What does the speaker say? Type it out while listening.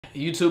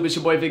YouTube, it's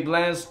your boy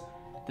Vicblends.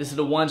 This is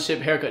the one chip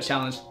haircut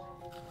challenge.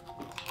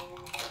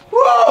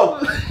 Whoa!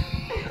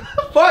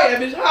 Fuck,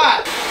 that bitch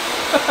hot.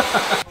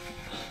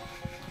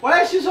 Why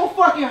that shit so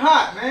fucking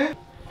hot, man?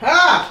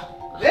 Ah!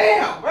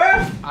 Damn, bro!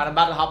 I'm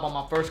about to hop on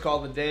my first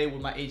call of the day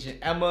with my agent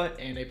Emma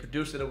and a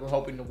producer that we're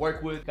hoping to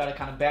work with. Got to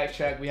kind of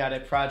backtrack. We had a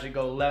project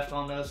go left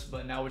on us,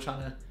 but now we're trying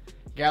to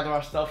gather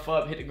our stuff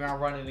up, hit the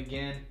ground running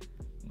again.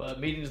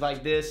 But meetings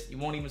like this, you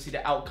won't even see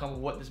the outcome of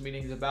what this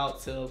meeting is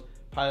about till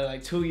probably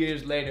like 2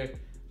 years later.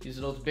 These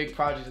are those big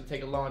projects that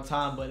take a long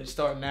time, but it's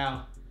starting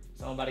now.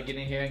 So I'm about to get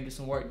in here and get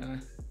some work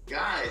done.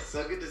 Guys,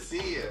 so good to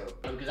see you.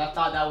 Because I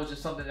thought that was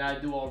just something that I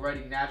do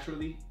already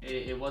naturally.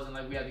 It wasn't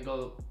like we had to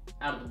go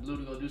out of the blue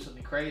to go do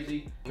something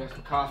crazy. Got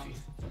some coffee.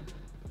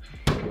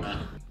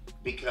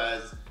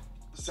 Because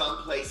some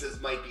places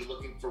might be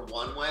looking for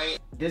one way.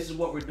 This is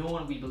what we're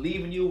doing. We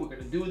believe in you. We're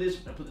gonna do this.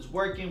 We're gonna put this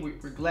work in.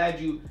 We're glad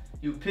you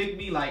picked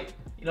me. Like,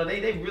 you know,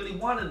 they really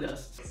wanted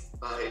us.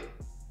 Bye.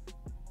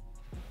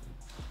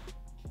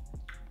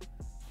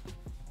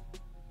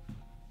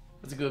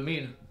 It's a good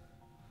meeting.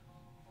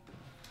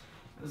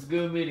 It was a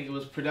good meeting. It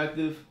was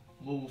productive,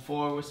 moving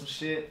forward with some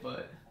shit,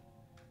 but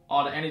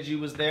all the energy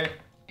was there,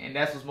 and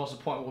that's what's most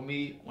important with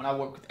me when I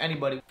work with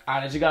anybody. All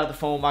right, I just got off the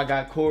phone with my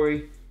guy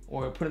Corey.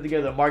 We're putting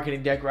together a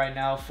marketing deck right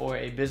now for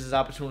a business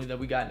opportunity that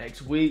we got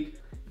next week.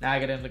 Now I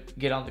gotta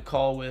get on the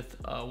call with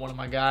one of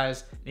my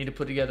guys. Need to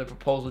put together a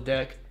proposal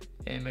deck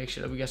and make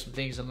sure that we got some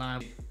things in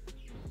line.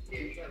 Yeah,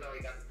 you guys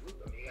already got the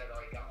group. I mean, you guys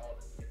already got all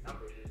the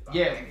numbers.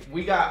 Yeah,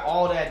 we got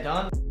all that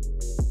done.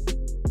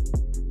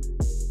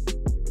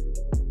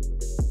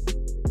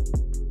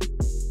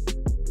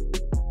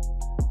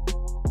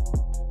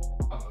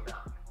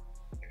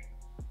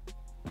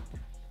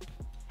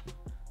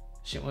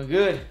 Shit went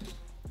good.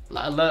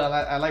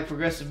 I like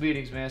progressive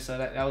meetings, man. So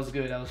that was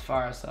good. That was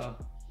fire. So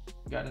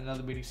got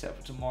another meeting set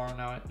for tomorrow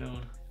now at noon.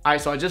 All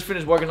right, so I just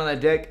finished working on that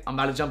deck. I'm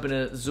about to jump in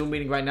a Zoom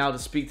meeting right now to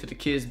speak to the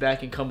kids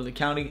back in Cumberland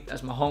County.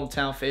 That's my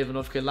hometown, Fayetteville,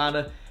 North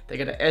Carolina. They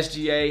got an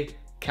SGA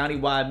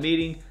countywide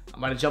meeting.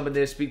 I'm about to jump in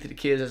there, speak to the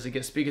kids as a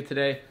guest speaker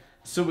today.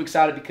 Super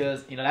excited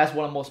because, you know, that's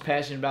what I'm most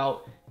passionate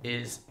about,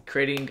 is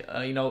creating,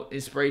 you know,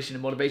 inspiration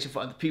and motivation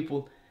for other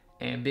people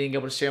and being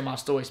able to share my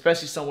story,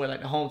 especially somewhere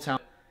like the hometown.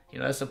 You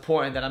know, it's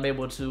important that I'm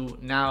able to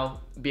now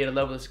be at a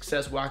level of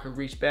success where I can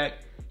reach back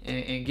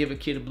and give a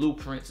kid a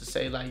blueprint to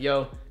say like,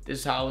 yo, this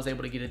is how I was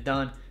able to get it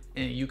done,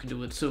 and you can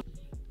do it too.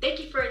 Thank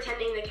you for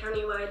attending the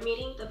countywide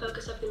meeting. The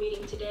focus of the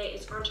meeting today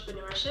is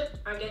entrepreneurship.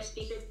 Our guest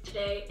speaker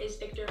today is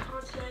Victor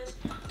Fontenez,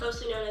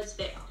 mostly known as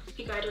Vic.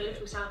 He graduated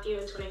from Southview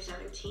in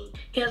 2017.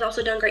 He has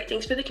also done great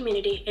things for the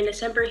community. In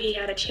December, he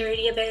had a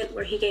charity event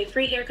where he gave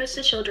free haircuts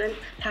to children,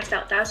 passed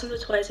out thousands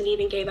of toys, and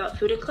even gave out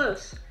food and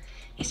clothes.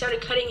 He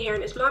started cutting hair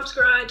in his mom's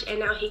garage, and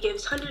now he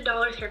gives $100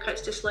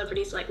 haircuts to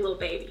celebrities like Lil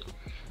Baby.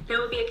 There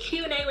will be a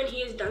Q&A when he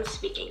is done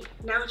speaking.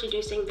 Now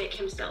introducing Vic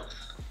himself.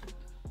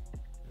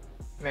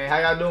 Man, how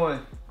y'all doing?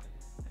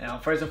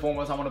 First and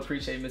foremost, I want to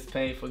appreciate Ms.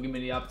 Payne for giving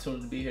me the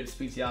opportunity to be here to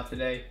speak to y'all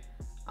today.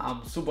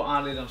 I'm super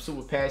honored. I'm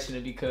super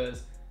passionate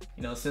because,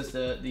 you know, since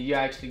the year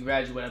I actually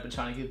graduated, I've been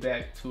trying to give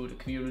back to the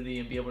community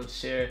and be able to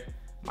share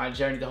my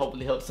journey to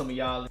hopefully help some of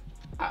y'all.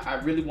 I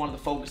really wanted to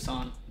focus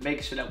on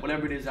making sure that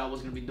whatever it is I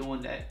was going to be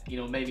doing that, you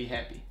know, made me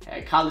happy. I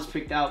had college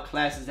picked out,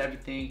 classes,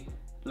 everything.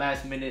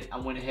 Last minute, I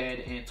went ahead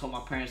and told my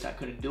parents I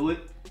couldn't do it.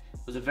 It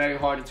was a very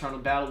hard internal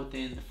battle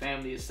within the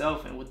family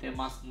itself and within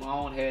my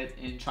own head,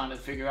 and trying to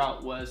figure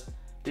out, was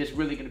this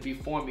really going to be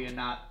for me or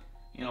not?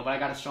 You know, but I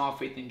got a strong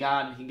faith in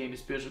God, and he gave me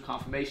spiritual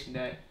confirmation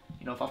that,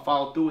 you know, if I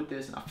follow through with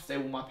this and I stay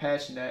with my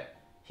passion, that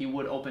he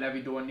would open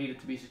every door needed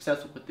to be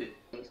successful with it.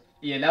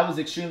 Yeah, that was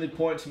extremely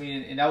important to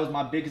me, and that was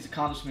my biggest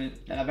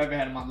accomplishment that I've ever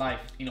had in my life.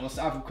 You know,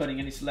 aside from cutting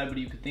any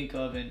celebrity you could think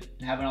of and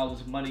having all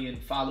this money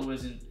and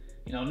followers, and,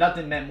 you know,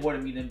 nothing meant more to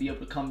me than be able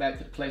to come back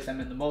to the place that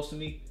meant the most to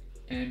me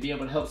and be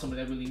able to help someone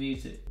that really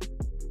needs it.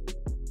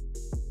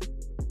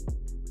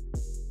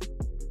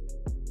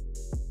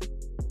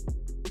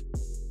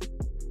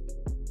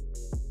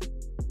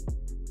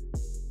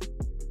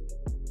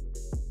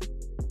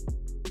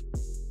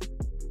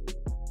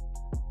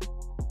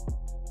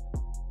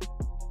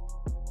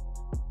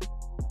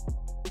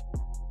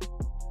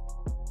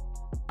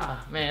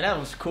 Man, that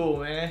was cool,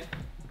 man.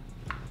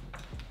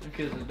 The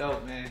kids are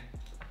dope, man.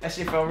 That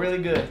shit felt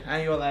really good. I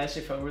ain't gonna lie, that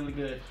shit felt really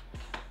good.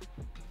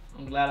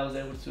 I'm glad I was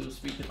able to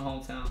speak to the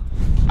hometown.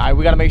 All right,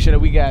 we gotta make sure that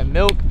we got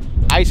milk,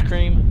 ice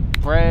cream,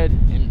 bread,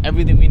 and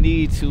everything we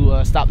need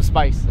to stop the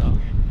spice. So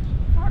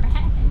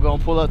we're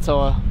gonna pull up to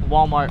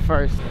Walmart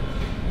first.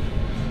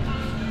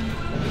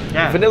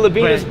 Yeah, vanilla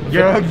bean is...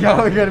 Y'all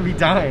are gonna be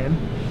dying.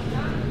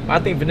 I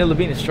think vanilla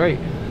bean is straight.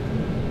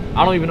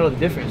 I don't even know the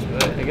difference,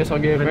 but I guess I'll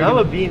get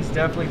vanilla bean's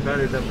definitely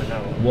better than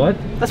vanilla. What?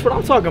 That's what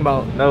I'm talking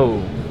about.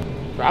 No.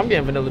 Bro, I'm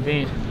getting vanilla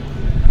bean.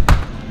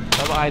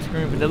 Double ice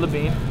cream, vanilla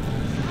bean.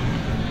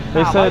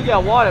 They Why said you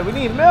got water? We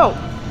need milk.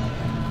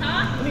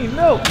 Huh? We need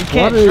milk.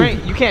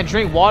 You can't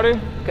drink water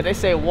because they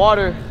say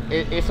water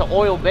it's an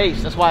oil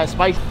base. That's why it's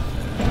spicy.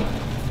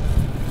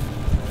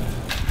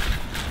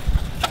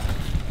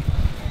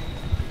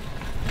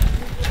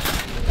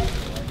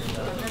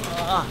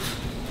 My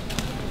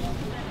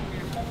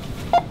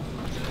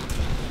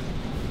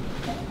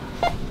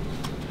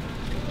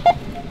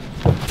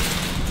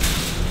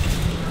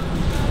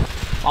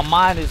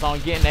mind is on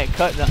getting that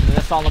cut done, and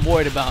that's all I'm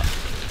worried about.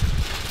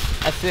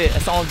 That's it.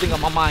 That's the only thing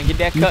on my mind. Get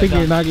that cut done. You think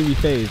you're not gonna be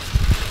phased?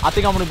 I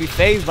think I'm gonna be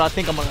phased, but I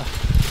think I'm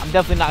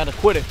definitely not gonna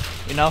quit it.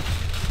 You know,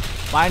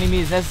 by any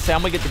means necessary,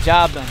 I'm gonna get the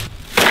job done.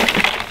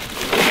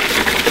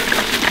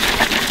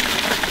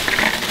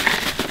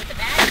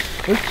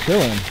 It's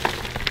chilling.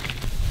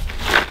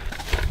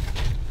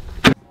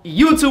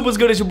 YouTube, what's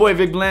good? It's your boy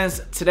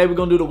Vicblends. Today we're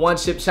gonna do the one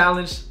chip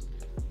challenge,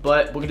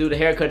 but we're gonna do the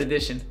haircut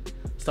edition.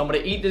 So I'm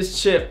gonna eat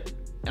this chip,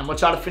 and I'm gonna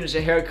try to finish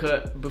a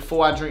haircut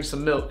before I drink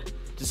some milk.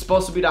 It's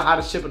supposed to be the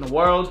hottest chip in the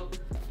world.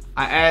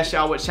 I asked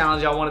y'all what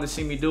challenge y'all wanted to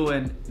see me do,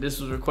 and this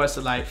was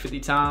requested like 50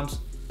 times.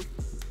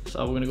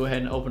 So we're gonna go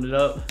ahead and open it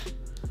up.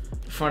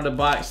 The front of the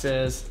box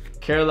says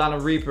Carolina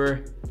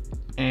Reaper,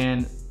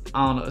 and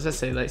I don't know, does that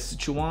say like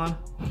Sichuan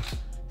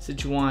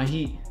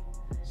heat?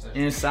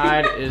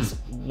 Inside is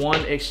one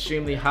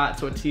extremely hot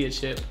tortilla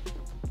chip.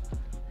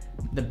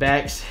 The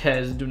back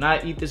says, do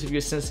not eat this if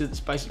you're sensitive to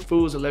spicy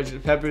foods, allergic to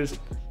peppers,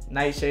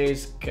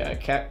 nightshades, I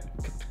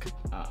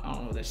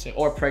don't know what they say,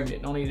 or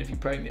pregnant. Don't eat it if you're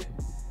pregnant.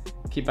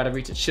 Keep out of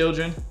reach of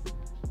children.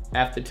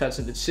 After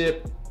touching the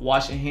chip,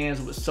 wash your hands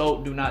with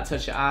soap. Do not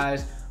touch your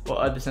eyes or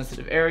other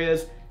sensitive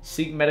areas.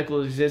 Seek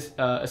medical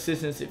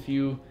assistance if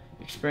you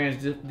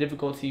experience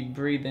difficulty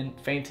breathing,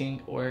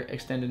 fainting, or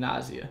extended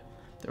nausea.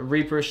 The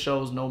Reaper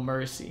shows no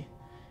mercy.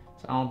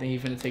 So I don't think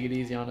he's gonna take it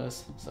easy on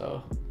us.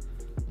 So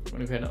we're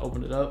gonna go ahead and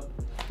open it up.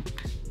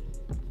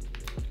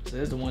 So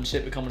there's the one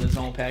chip that comes in its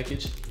own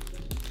package.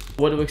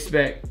 What to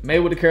expect?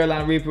 Made with the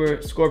Carolina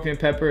Reaper, scorpion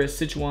pepper,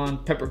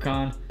 Sichuan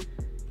peppercorn.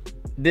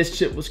 This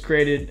chip was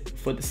created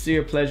for the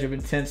seared pleasure of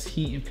intense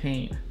heat and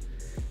pain.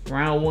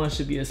 Round 1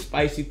 should be a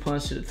spicy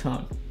punch to the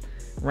tongue.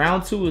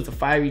 Round 2 is a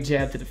fiery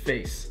jab to the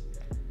face.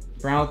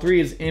 Round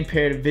 3 is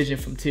impaired vision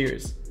from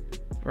tears.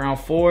 Round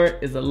 4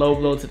 is a low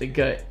blow to the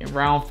gut. And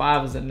round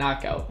 5 is a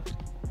knockout.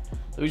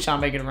 So we trying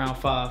to make it around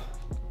 5.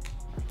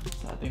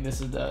 So I think this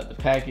is the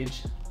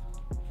package.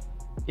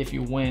 If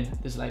you win,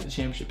 this is like the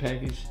championship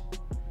package.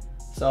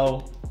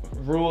 So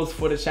rules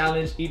for the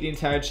challenge: eat the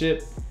entire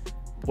chip.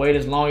 Wait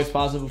as long as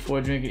possible before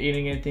drinking,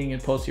 eating anything,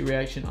 and post your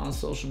reaction on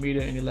social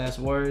media. Any last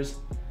words?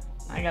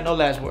 I ain't got no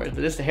last words,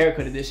 but this is the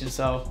haircut edition,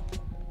 so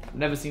I've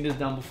never seen this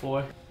done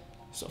before.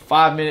 So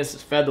 5 minutes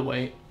is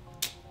featherweight,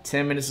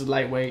 10 minutes is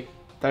lightweight,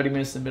 30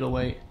 minutes is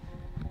middleweight,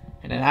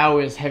 and an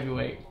hour is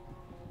heavyweight.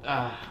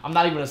 I'm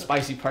not even a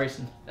spicy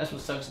person. That's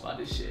what sucks about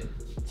this shit.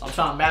 So I'm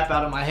trying to map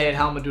out in my head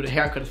how I'm gonna do the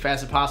haircut as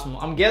fast as possible.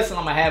 I'm guessing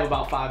I'm gonna have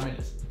about 5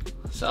 minutes.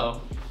 So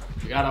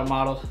we got our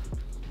model.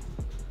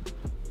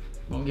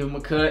 I'm gonna give him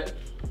a cut.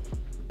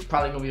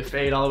 Probably gonna be a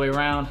fade all the way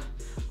around.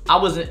 I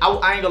ain't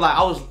gonna lie,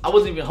 I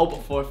wasn't even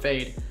hoping for a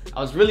fade.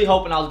 I was really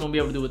hoping I was gonna be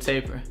able to do a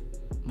taper.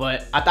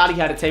 But I thought he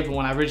had a taper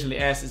when I originally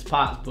asked his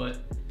pops, but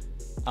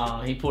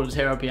he pulled his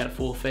hair up, he had a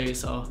full fade,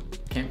 so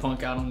can't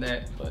punk out on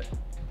that. But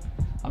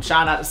I'm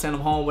trying not to send him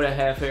home with a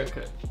half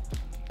haircut.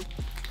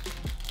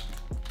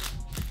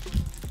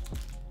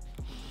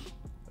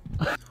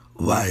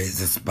 Why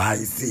is it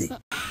spicy?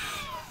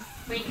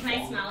 Wait, can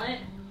I smell it?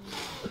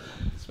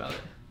 Smell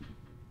it.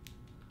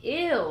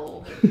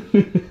 Ew.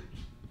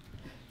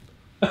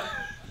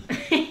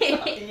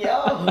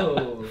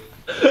 Yo.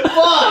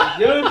 Fuck,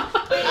 dude.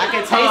 I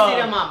can taste it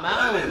in my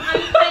mouth.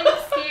 I'm kind of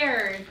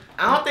scared.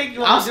 I don't think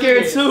you I'm want to do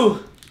scared this.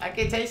 too. I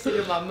can taste it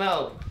in my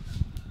mouth.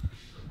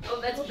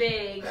 Oh, that's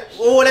big.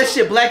 Oh, that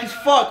shit black as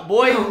fuck,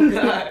 boy. Oh,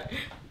 God.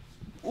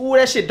 Ooh,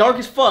 that shit dark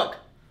as fuck.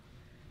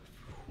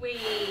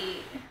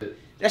 Wait.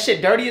 That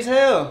shit dirty as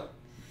hell.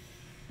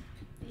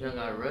 You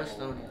got rust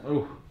on it.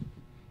 Ooh.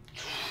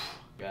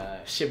 God.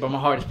 Shit, bro, my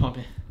heart is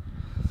pumping.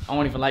 I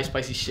don't even like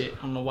spicy shit.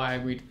 I don't know why I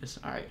agreed to this.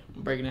 All right,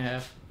 I'm breaking it in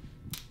half.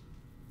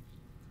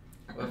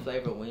 What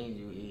flavor wings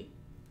you eat?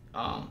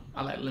 I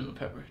like lemon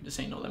pepper. This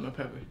ain't no lemon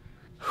pepper.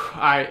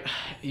 All right,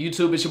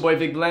 YouTube, it's your boy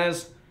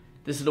Vicblends.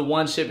 This is the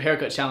one chip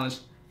haircut challenge.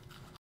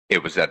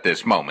 It was at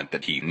this moment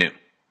that he knew.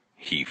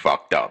 He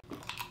fucked up.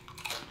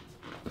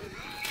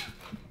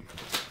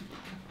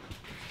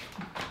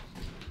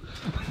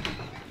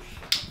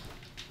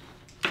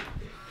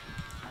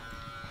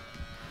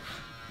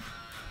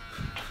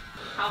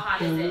 How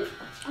hot is it?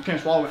 I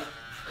can't swallow it.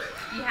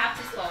 You have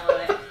to swallow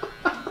it.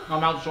 My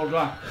mouth is so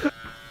dry.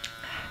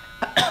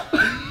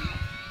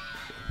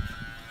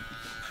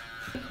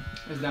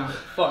 It's down.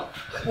 Fuck.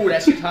 Ooh,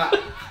 that shit's hot.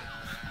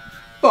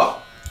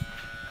 Fuck.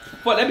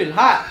 Fuck, that bitch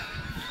hot.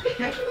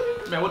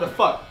 Man, what the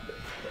fuck?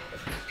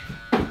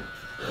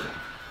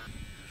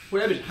 Ooh,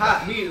 that bitch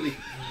hot immediately.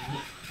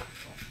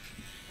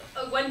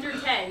 1 through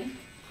 10.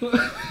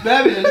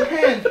 That bitch is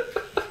 10.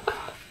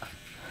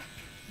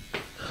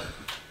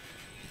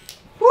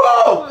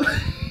 Whoa!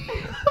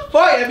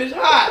 Fuck, that bitch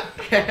hot.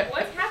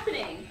 What's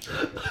happening?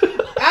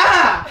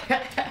 Ah!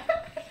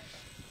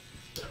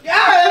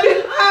 That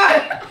bitch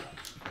hot.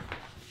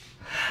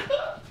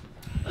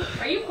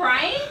 Are you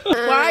crying?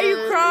 Why are you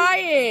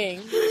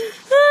crying?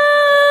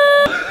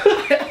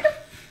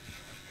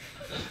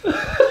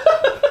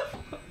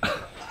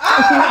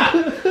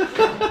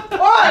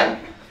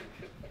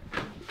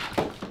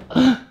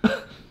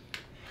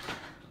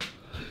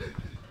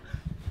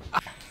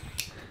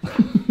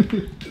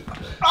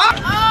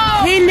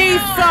 He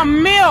needs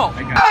some milk.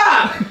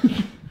 Ah!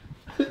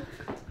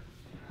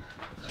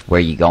 Where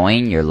you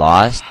going? You're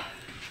lost?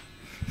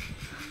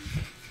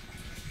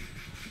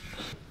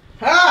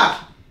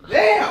 Ah!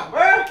 Damn,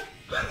 bro.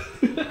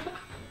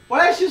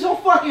 Why that shit so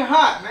fucking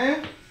hot,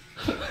 man?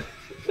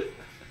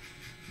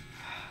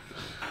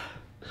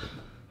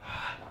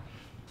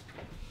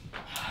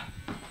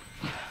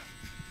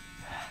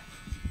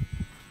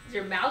 Is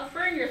your mouth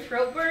burn? Your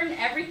throat burn?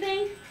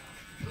 Everything?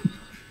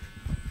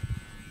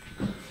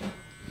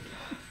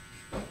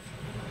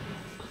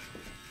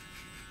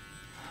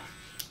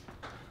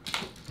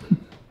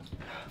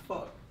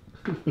 Fuck.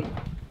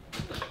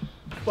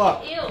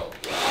 Fuck. Ew.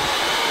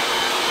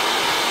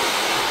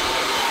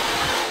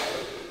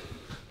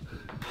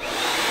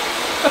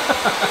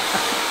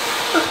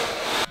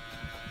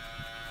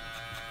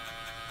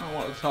 I don't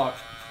want to talk.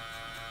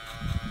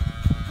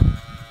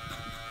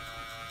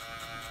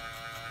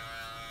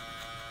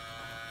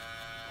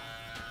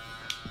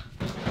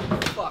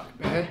 Fuck,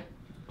 man.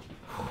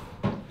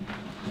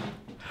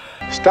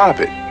 Stop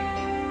it.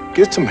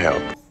 Get some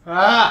help.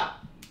 Ah!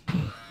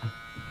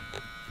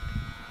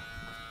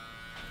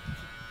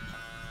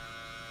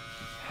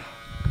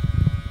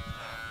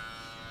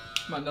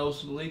 My nose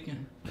is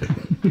leaking.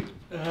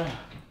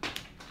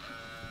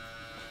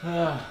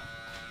 Oh,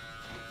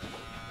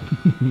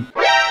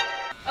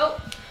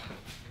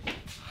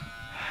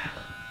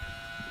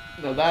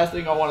 The last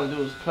thing I want to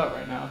do is cut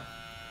right now.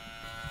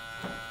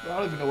 I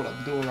don't even know what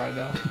I'm doing right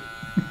now.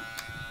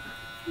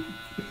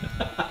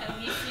 at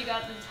least you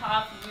got the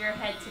top of your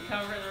head to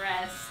cover the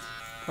rest.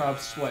 I'm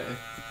sweating.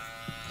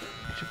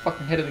 Get your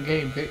fucking head in the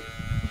game, Vic.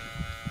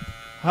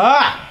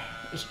 Ah!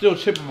 It's still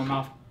chip in my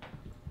mouth.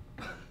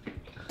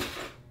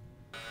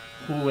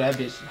 Ooh, that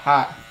bitch is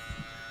hot.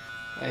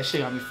 That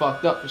shit got me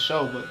fucked up for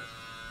sure, but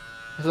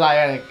it's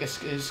like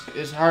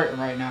it's hurting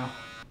right now.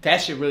 That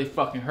shit really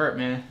fucking hurt,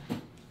 man.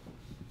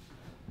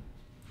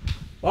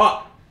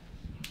 Fuck.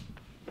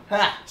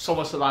 Ah, so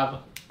much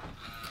saliva.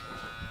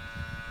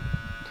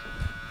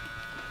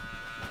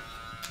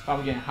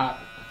 I'm getting hot.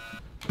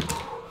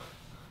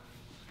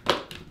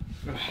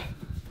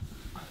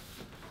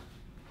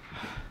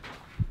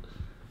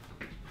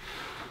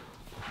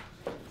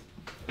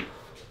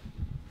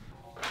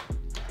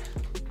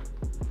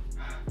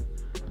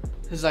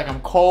 It's like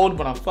I'm cold,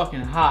 but I'm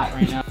fucking hot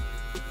right now.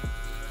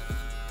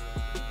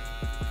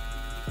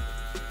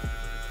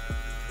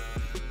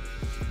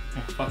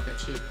 Man, fuck that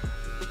shit.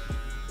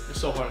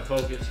 It's so hard to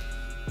focus.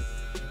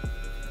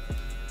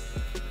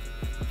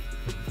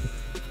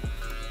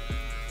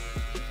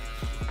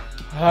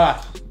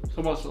 Ah,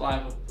 so much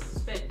saliva.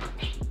 Spit.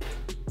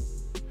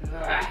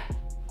 Ah.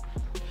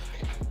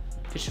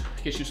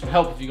 Get you some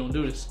help if you're gonna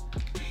do this.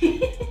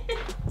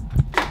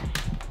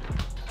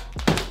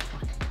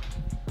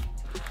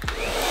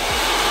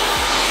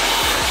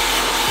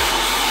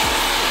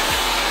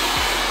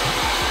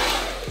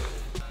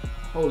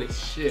 Holy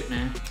shit,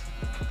 man.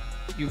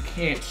 You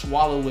can't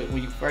swallow it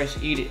when you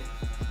first eat it.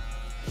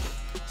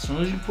 As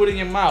soon as you put it in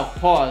your mouth,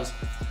 pause.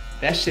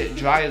 That shit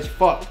dry as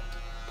fuck.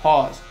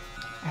 Pause.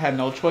 I had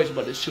no choice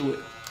but to chew it.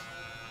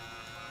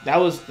 That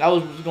was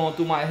what was going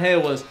through my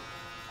head was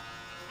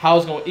how I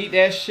was gonna eat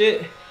that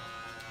shit.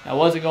 I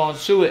wasn't gonna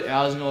chew it.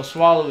 I was gonna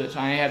swallow it, so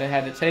I ain't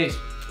had the taste.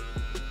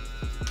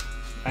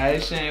 Alright,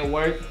 this shit ain't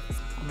work.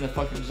 I'm in a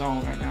fucking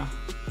zone right now.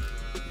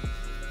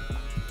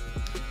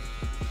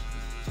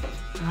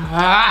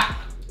 Ah!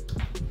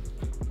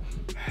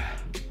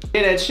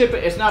 Yeah, that chip,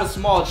 it's not a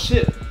small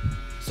chip.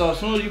 So as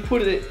soon as you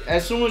put it,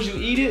 as soon as you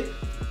eat it,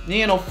 there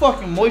ain't no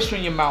fucking moisture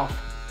in your mouth.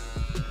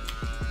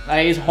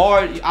 Like, it's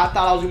hard. I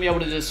thought I was gonna be able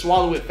to just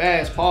swallow it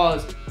fast,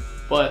 pause,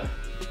 but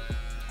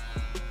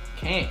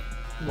can't.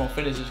 I'm gonna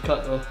finish this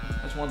cut though.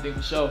 That's one thing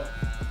for sure.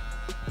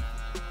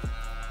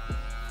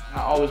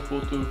 I always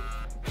pull through.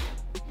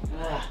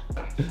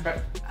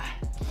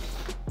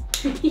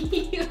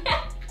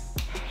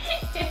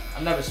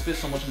 I've never spit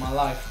so much in my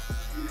life.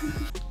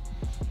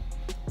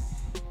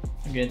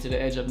 I'm getting to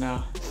the edge up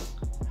now.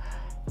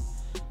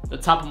 The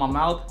top of my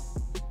mouth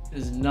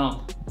is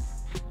numb.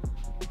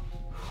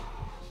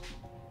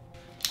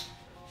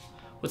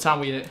 What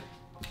time we at?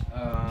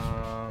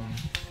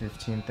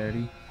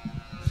 15:30.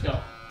 Let's go.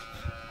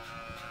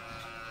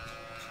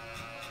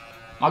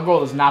 My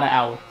goal is not an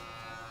hour.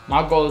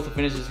 My goal is to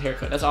finish this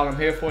haircut. That's all I'm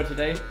here for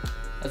today.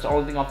 That's the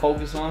only thing I'll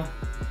focus on.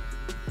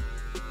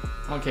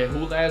 I don't care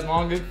who lasts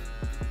longer.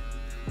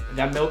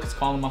 That milk is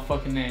calling my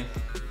fucking name.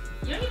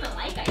 You don't even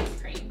like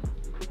ice cream.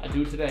 I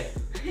do today.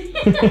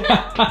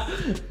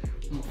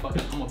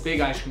 I'm a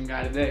big ice cream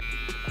guy today.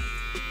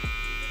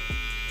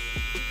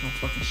 I'm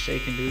fucking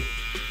shaking, dude.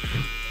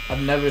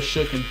 I've never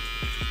shooken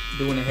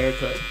doing a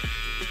haircut.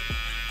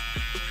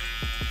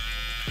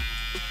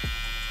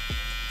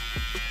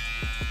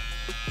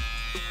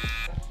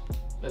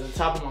 At the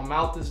top of my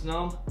mouth is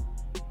numb,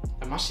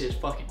 and my shit is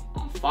fucking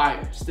on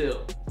fire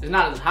still. It's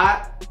not as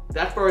hot.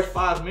 That first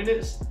 5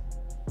 minutes,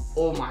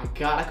 oh my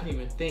god, I couldn't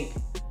even think.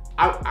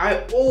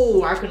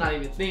 I could not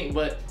even think,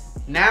 but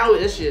now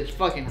this shit is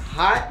fucking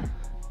hot.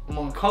 I'm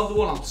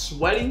uncomfortable and I'm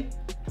sweating.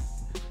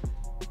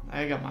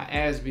 I got my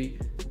ass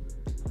beat.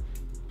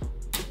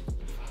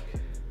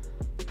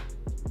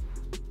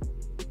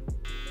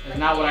 That's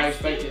not what I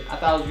expected. I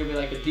thought it was gonna be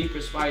like a deeper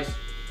spice.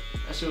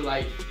 That shit was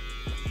like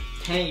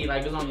tangy,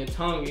 like it was on your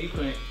tongue and you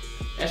couldn't.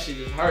 That shit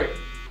just hurt.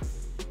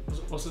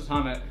 What's the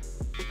time at?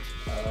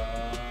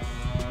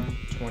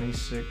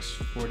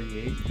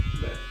 26:48.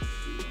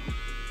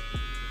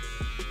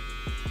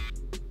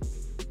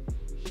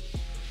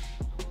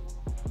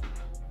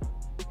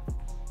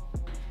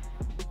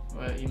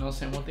 But you know what I'm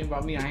saying? One thing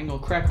about me, I ain't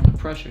gonna crack under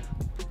pressure.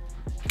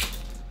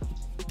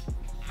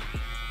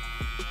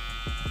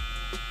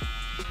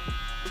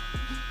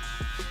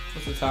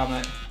 What's the time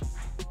at?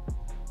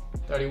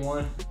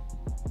 31.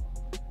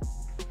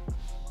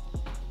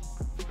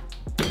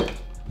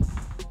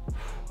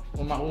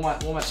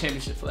 Where my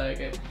championship flag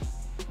at?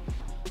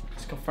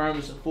 Let's confirm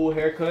it's a full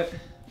haircut.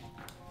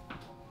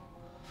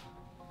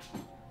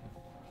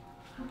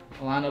 The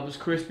lineup is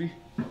crispy.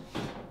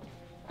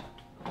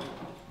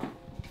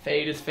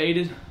 Fade is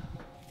faded.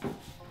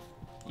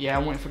 Yeah,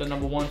 I went for the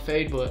 #1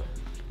 fade, but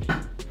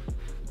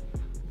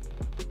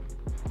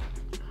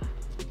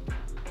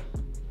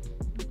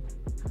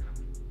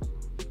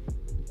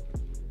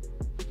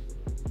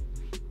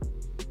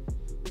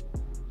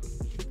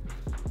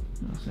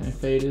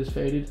fade is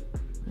faded.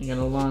 Ain't got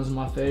no lines in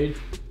my fade.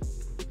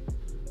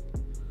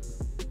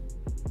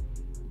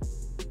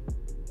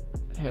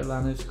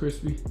 Headline is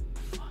crispy.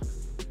 Fuck.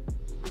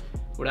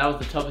 Well, that was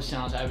the toughest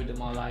challenge I ever did in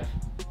my life.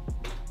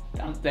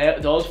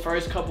 Those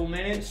first couple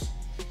minutes,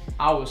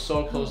 I was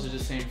so close to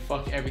just saying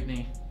fuck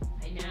everything.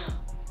 I know.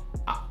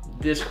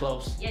 This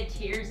close. You had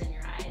tears in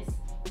your eyes.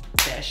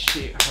 That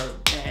shit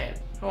hurt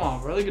bad. Come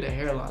on, bro. Look at the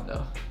hairline,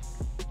 though.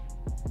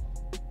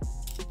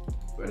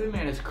 Bro, this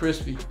man is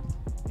crispy.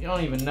 You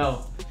don't even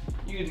know.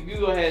 You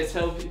go ahead and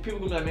tell people,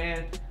 gonna be like,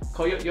 man,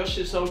 Cole, your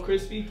shit so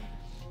crispy.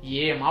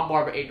 Yeah, my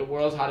barber ate the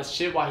world's hottest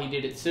shit while he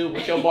did it too.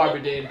 What your barber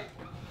did?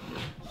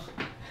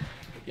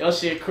 Your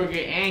shit crooked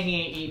and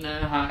he ain't eating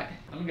nothing hot.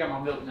 Let me get my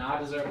milk now. I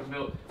deserve the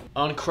milk.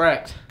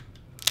 Uncracked.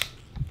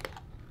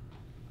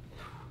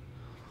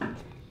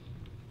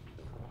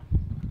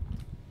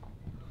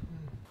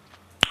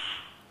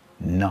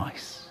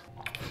 Nice.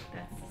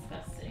 That's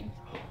disgusting.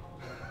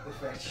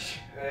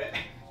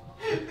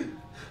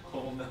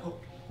 Whole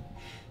milk.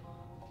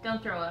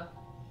 Don't throw up.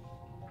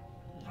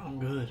 I'm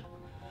good.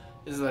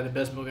 This is like the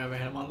best milk I've ever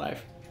had in my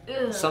life.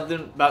 Ugh. Something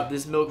about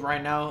this milk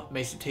right now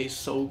makes it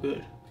taste so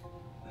good.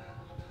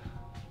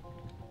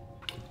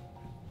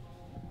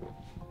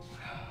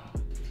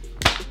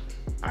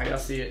 Alright, y'all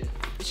see it.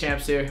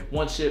 Champs here.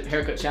 One chip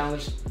haircut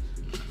challenge.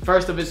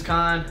 First of its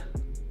kind.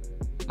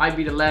 Might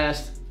be the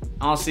last.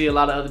 I don't see a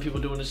lot of other people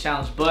doing this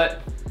challenge,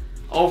 but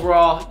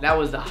overall, that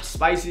was the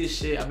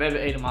spiciest shit I've ever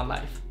ate in my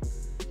life.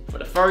 For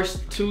the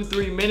first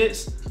 2-3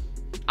 minutes,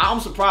 I'm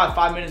surprised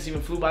 5 minutes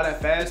even flew by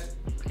that fast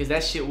because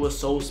that shit was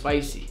so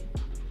spicy.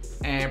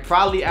 And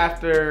probably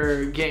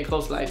after getting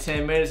close to like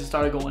 10 minutes, it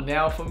started going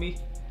down for me.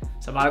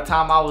 So by the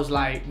time I was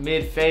like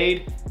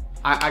mid-fade,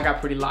 I got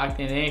pretty locked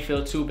in. It ain't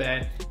feel too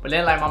bad. But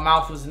then like my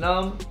mouth was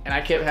numb and I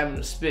kept having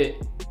to spit.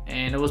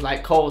 And it was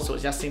like cold, so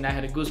y'all seen I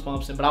had the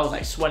goosebumps in, but I was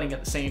like sweating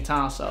at the same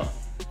time, so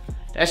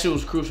that shit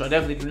was crucial. I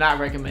definitely do not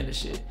recommend this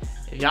shit.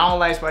 If y'all don't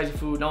like spicy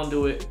food, don't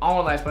do it. I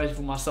don't like spicy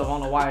food myself. I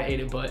don't know why I ate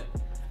it, but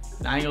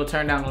I ain't gonna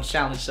turn down no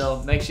challenge.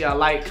 So make sure y'all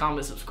like,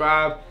 comment,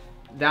 subscribe.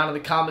 Down in the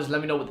comments, let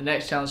me know what the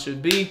next challenge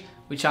should be.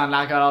 We try to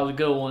knock out all the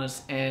good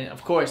ones. And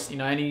of course, you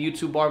know, any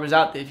YouTube barbers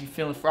out there, if you're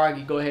feeling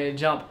froggy, go ahead and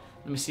jump.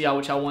 Let me see y'all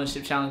what y'all one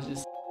chip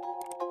challenges.